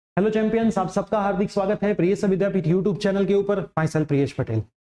Hello champions, आप सबका हार्दिक स्वागत है प्रियेश विद्यापीठ यूट्यूब चैनल के ऊपर। माइसेल्फ प्रियेश पटेल।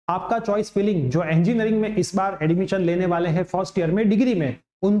 आपका चॉइस फिलिंग जो इंजीनियरिंग में इस बार एडमिशन लेने वाले हैं फर्स्ट ईयर में डिग्री में,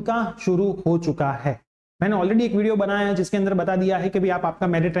 उनका शुरू हो चुका है। मैंने ऑलरेडी एक वीडियो बनाया है जिसके अंदर बता दिया है कि भाई आप आपका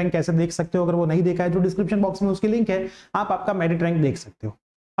मेरिट रैंक कैसे देख सकते हो। अगर वो नहीं देखा है तो डिस्क्रिप्शन बॉक्स में उसकी लिंक है, आप आपका मेरिट रैंक देख सकते हो।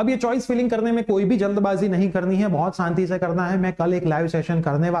 अब ये चॉइस फिलिंग करने में कोई भी जल्दबाजी नहीं करनी है, बहुत शांति से करना है। मैं कल एक लाइव सेशन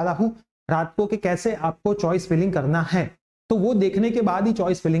करने वाला हूँ रात को कि कैसे आपको चॉइस फिलिंग करना है, तो वो देखने के बाद ही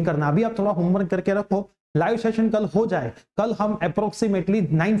चॉइस फिलिंग करना। अभी आप थोड़ा होमवर्क करके रखो, लाइव सेशन कल हो जाए। कल हम अप्रोक्सीमेटली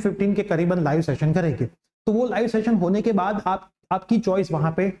 9:15 के करीबन लाइव सेशन करेंगे, तो वो लाइव सेशन होने के बाद आपकी चॉइस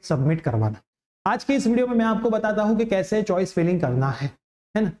वहां पे सबमिट करवाना। आज के इस वीडियो में मैं आपको बताता हूं कि कैसे चॉइस फिलिंग करना है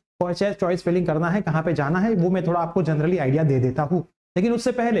ना, कैसे चॉइस फिलिंग करना है, कहां पे जाना है, वो मैं थोड़ा आपको जनरली आइडिया दे देता हूं। लेकिन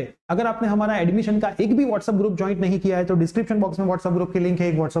उससे पहले अगर आपने हमारा एडमिशन का एक भी व्हाट्सएप ग्रुप ज्वाइन नहीं किया है तो डिस्क्रिप्शन बॉक्स में व्हाट्सएप ग्रुप की लिंक है,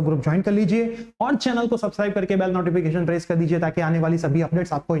 एक व्हाट्सएप ग्रुप ज्वाइन कर लीजिए और चैनल को सब्सक्राइब करके बेल नोटिफिकेशन प्रेस कर दीजिए ताकि आने वाली सभी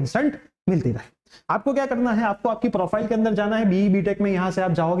अपडेट्स आपको इंस्टेंट मिलती रहे। आपको क्या करना है, आपको आपकी प्रोफाइल के अंदर जाना है। B.Tech में यहां से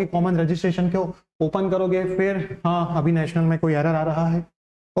आप जाओगे, कॉमन रजिस्ट्रेशन को ओपन करोगे, फिर हाँ अभी नेशनल में कोई एरर आ रहा है।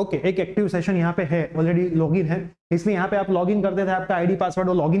 ओके, एक एक्टिव सेशन यहाँ पे है, ऑलरेडी लॉगिन है, इसलिए यहाँ पे आप लॉगिन कर देते हैं। आपका आईडी पासवर्ड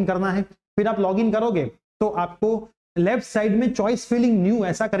वो लॉगिन करना है। फिर आप लॉगिन करोगे तो आपको लेफ्ट साइड में चॉइस फिलिंग न्यू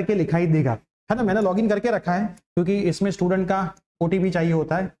ऐसा करके दिखाई देगा, है ना। मैंने लॉगिन करके रखा है क्योंकि इसमें स्टूडेंट का ओटीपी चाहिए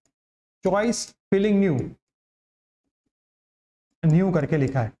होता है। चॉइस फिलिंग न्यू करके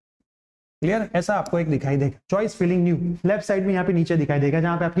लिखा है, क्लियर। ऐसा आपको एक दिखाई देगा, choice filling new left side में यहाँ पे नीचे दिखाई देगा,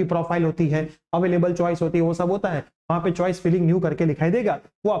 जहां पे आपकी प्रोफाइल होती है, अवेलेबल चॉइस होती है, वो सब होता है। वहां पे चॉइस फिलिंग न्यू करके दिखाई देगा,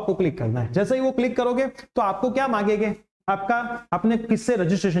 वो आपको क्लिक करना है। जैसे ही वो क्लिक करोगे तो आपको क्या मांगेगे, आपने किससे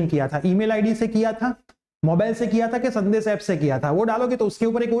रजिस्ट्रेशन किया था, ईमेल आईडी से किया था, मोबाइल से किया था कि संदेश ऐप से किया था, वो डालोगे तो उसके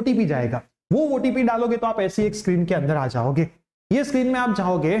ऊपर एक ओटीपी जाएगा। वो ओटीपी डालोगे तो आप ऐसी एक स्क्रीन के अंदर आ जाओगे। ये स्क्रीन में आप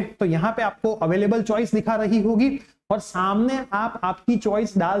जाओगे तो यहाँ पे आपको अवेलेबल चॉइस दिखा रही होगी और सामने आप आपकी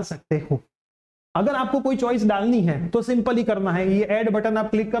चॉइस डाल सकते हो। अगर आपको कोई चॉइस डालनी है तो सिंपल ही करना है, ये ऐड बटन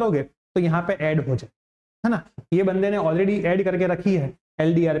आप क्लिक करोगे तो यहाँ पे ऐड हो जाए, है ना। ये बंदे ने ऑलरेडी ऐड करके रखी है,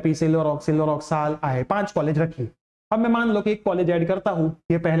 LDRP, सिल्वर साल आए, 5 कॉलेज रखी। अब मैं मान लो कि एक कॉलेज ऐड करता हूं,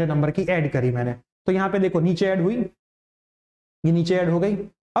 ये पहले नंबर की ऐड करी मैंने, तो यहाँ पे देखो नीचे ऐड हुई, ये नीचे ऐड हो गई।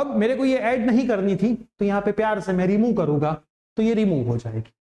 अब मेरे को ये ऐड नहीं करनी थी तो यहाँ पे प्यार से मैं रिमूव करूंगा तो ये रिमूव हो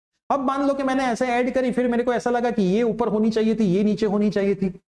जाएगी। अब मान लो कि मैंने ऐसे ऐड करी, फिर मेरे को ऐसा लगा कि ये ऊपर होनी चाहिए थी, ये नीचे होनी चाहिए थी,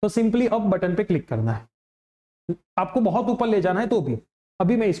 तो सिंपली अब बटन पे क्लिक करना है। आपको बहुत ऊपर ले जाना है तो भी,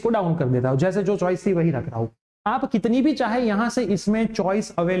 अभी मैं इसको डाउन कर देता हूं, जैसे जो चॉइस थी वही रख रहा हूं। आप कितनी भी चाहे यहां से इसमें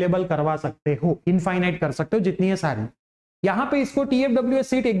चॉइस अवेलेबल करवा सकते हो, इनफाइनाइट कर सकते हो, जितनी है सारी। यहाँ पे इसको TFWS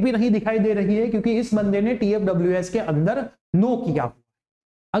सीट एक भी नहीं दिखाई दे रही है क्योंकि इस बंदे ने TFWS के अंदर नो किया हुआ।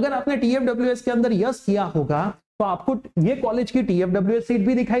 अगर आपने TFWS के अंदर यस किया होगा तो आपको ये कॉलेज की TFWS सीट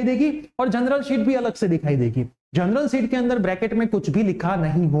भी दिखाई देगी और जनरल सीट भी अलग से दिखाई देगी। जनरल सीट के अंदर ब्रैकेट में कुछ भी लिखा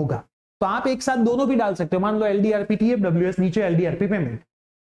नहीं होगा, तो आप एक साथ दोनों भी डाल सकते हो। मान लो LDRP TFWS, नीचे LDRP पेमेंट,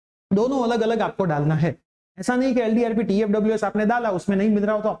 दोनों अलग अलग आपको डालना है। ऐसा नहीं कि LDRP TFWS आपने डाला, उसमें नहीं मिल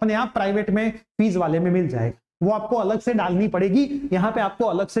रहा हो तो अपने आप प्राइवेट में फीस वाले में मिल जाएगा, वो आपको अलग से डालनी पड़ेगी। यहाँ पे आपको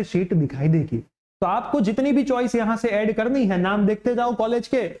अलग से शीट दिखाई देगी। तो आपको जितनी भी चॉइस यहाँ से ऐड करनी है, नाम देखते जाओ कॉलेज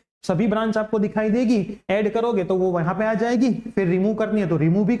के, सभी ब्रांच आपको दिखाई देगी। ऐड करोगे तो वो वहां पे आ जाएगी, फिर रिमूव करनी है तो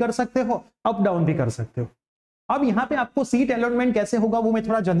रिमूव भी कर सकते हो, अप डाउन भी कर सकते हो। अब यहाँ पे आपको सीट अलॉटमेंट कैसे होगा वो मैं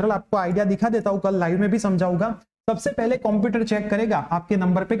थोड़ा जनरल आपको आइडिया दिखा देता हूँ, कल लाइव में भी समझाऊंगा। सबसे पहले कंप्यूटर चेक करेगा आपके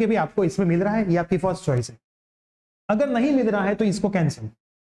नंबर पे कि भी आपको इसमें मिल रहा है, ये आपकी फर्स्ट चॉइस है। अगर नहीं मिल रहा है तो इसको कैंसिल।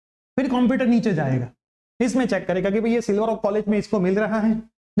 फिर कंप्यूटर नीचे जाएगा, इसमें चेक करेगा कि भाई ये सिल्वर ऑफ कॉलेज में इसको मिल रहा है,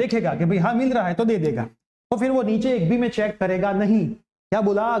 देखेगा कि भाई हाँ मिल रहा है तो दे देगा। तो फिर वो नीचे एक भी में चेक करेगा नहीं। क्या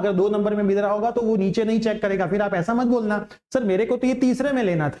बोला, अगर 2 नंबर में मिल रहा होगा तो वो नीचे नहीं चेक करेगा। फिर आप ऐसा मत बोलना सर मेरे को तो ये तीसरे में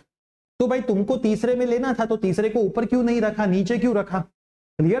लेना था, तो भाई तुमको तीसरे में लेना था तो तीसरे को ऊपर क्यों नहीं रखा, नीचे क्यों रखा।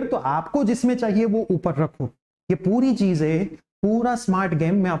 क्लियर, तो आपको जिसमें चाहिए वो ऊपर रखो। ये पूरी चीजें, पूरा स्मार्ट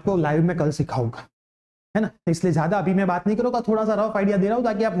गेम मैं आपको लाइव में कल सिखाऊंगा, है ना। इसलिए ज्यादा अभी मैं बात नहीं करूंगा, थोड़ा सा रफ आइडिया दे रहा हूं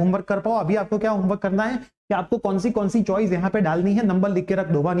ताकि आप होमवर्क कर पाओ। अभी आपको क्या होमवर्क करना है कि आपको कौन सी चॉइस यहाँ पे डालनी है, नंबर लिख के रख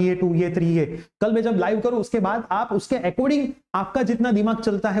दो, 1 ये 2 ये 3 ये। कल मैं जब लाइव करूं उसके बाद आप उसके अकॉर्डिंग आपका जितना दिमाग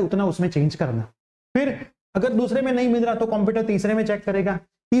चलता है उतना उसमें चेंज करना। फिर अगर दूसरे में नहीं मिल रहा तो कंप्यूटर तीसरे में चेक करेगा,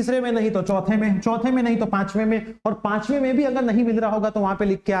 तीसरे में नहीं तो चौथे में, चौथे में नहीं तो 5वें में, और 5वें में भी अगर नहीं मिल रहा होगा तो वहां पे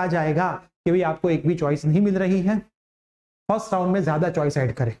लिख के आ जाएगा कि भाई आपको एक भी चॉइस नहीं मिल रही है, फर्स्ट राउंड में ज्यादा चॉइस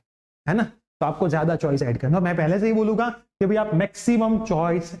ऐड करें, है ना। तो आपको ज्यादा चॉइस ऐड करना, मैं पहले से ही बोलूंगा कि भाई आप मैक्सिमम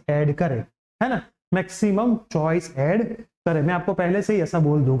चॉइस ऐड करें, है ना, मैक्सिमम चॉइस ऐड करें। मैं आपको पहले से ही ऐसा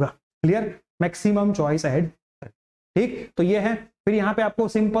बोल दूंगा, क्लियर, मैक्सिमम चॉइस ऐड करें। ठीक, तो ये है। फिर यहाँ पे आपको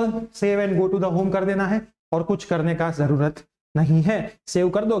simple save and go to the home कर देना है और कुछ करने का जरूरत नहीं है। सेव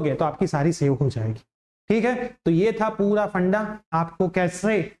कर दोगे तो आपकी सारी सेव हो जाएगी। ठीक है, तो ये था पूरा फंडा, आपको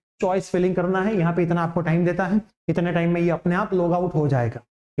कैसे चॉइस फिलिंग करना है, यहाँ पे इतना आपको टाइम देता है, इतने टाइम में ये अपने आप लॉग आउट हो जाएगा,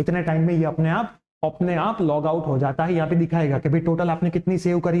 इतने टाइम में ये अपने आप लॉग आउट हो जाता है। यहाँ पे दिखाएगा कि भाई टोटल आपने कितनी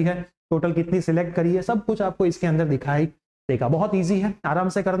सेव करी है, टोटल कितनी सिलेक्ट करी है, सब कुछ आपको इसके अंदर दिखाई देगा। बहुत ईजी है, आराम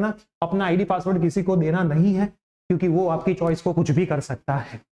से करना। अपना आईडी पासवर्ड किसी को देना नहीं है, क्योंकि वो आपकी चॉइस को कुछ भी कर सकता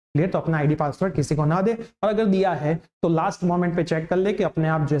है। क्लियर? तो अपना आईडी पासवर्ड किसी को ना दे, और अगर दिया है तो लास्ट मोमेंट पे चेक कर ले कि अपने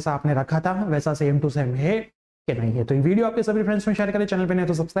आप जैसा आपने रखा था वैसा सेम टू सेम है कि नहीं है। तो ये वीडियो आपके सभी फ्रेंड्स में शेयर करें, चैनल पे नहीं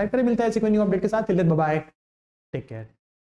तो सब्सक्राइब करें। मिलता है ऐसी कोई न्यू अपडेट के साथ। Bye bye, take care.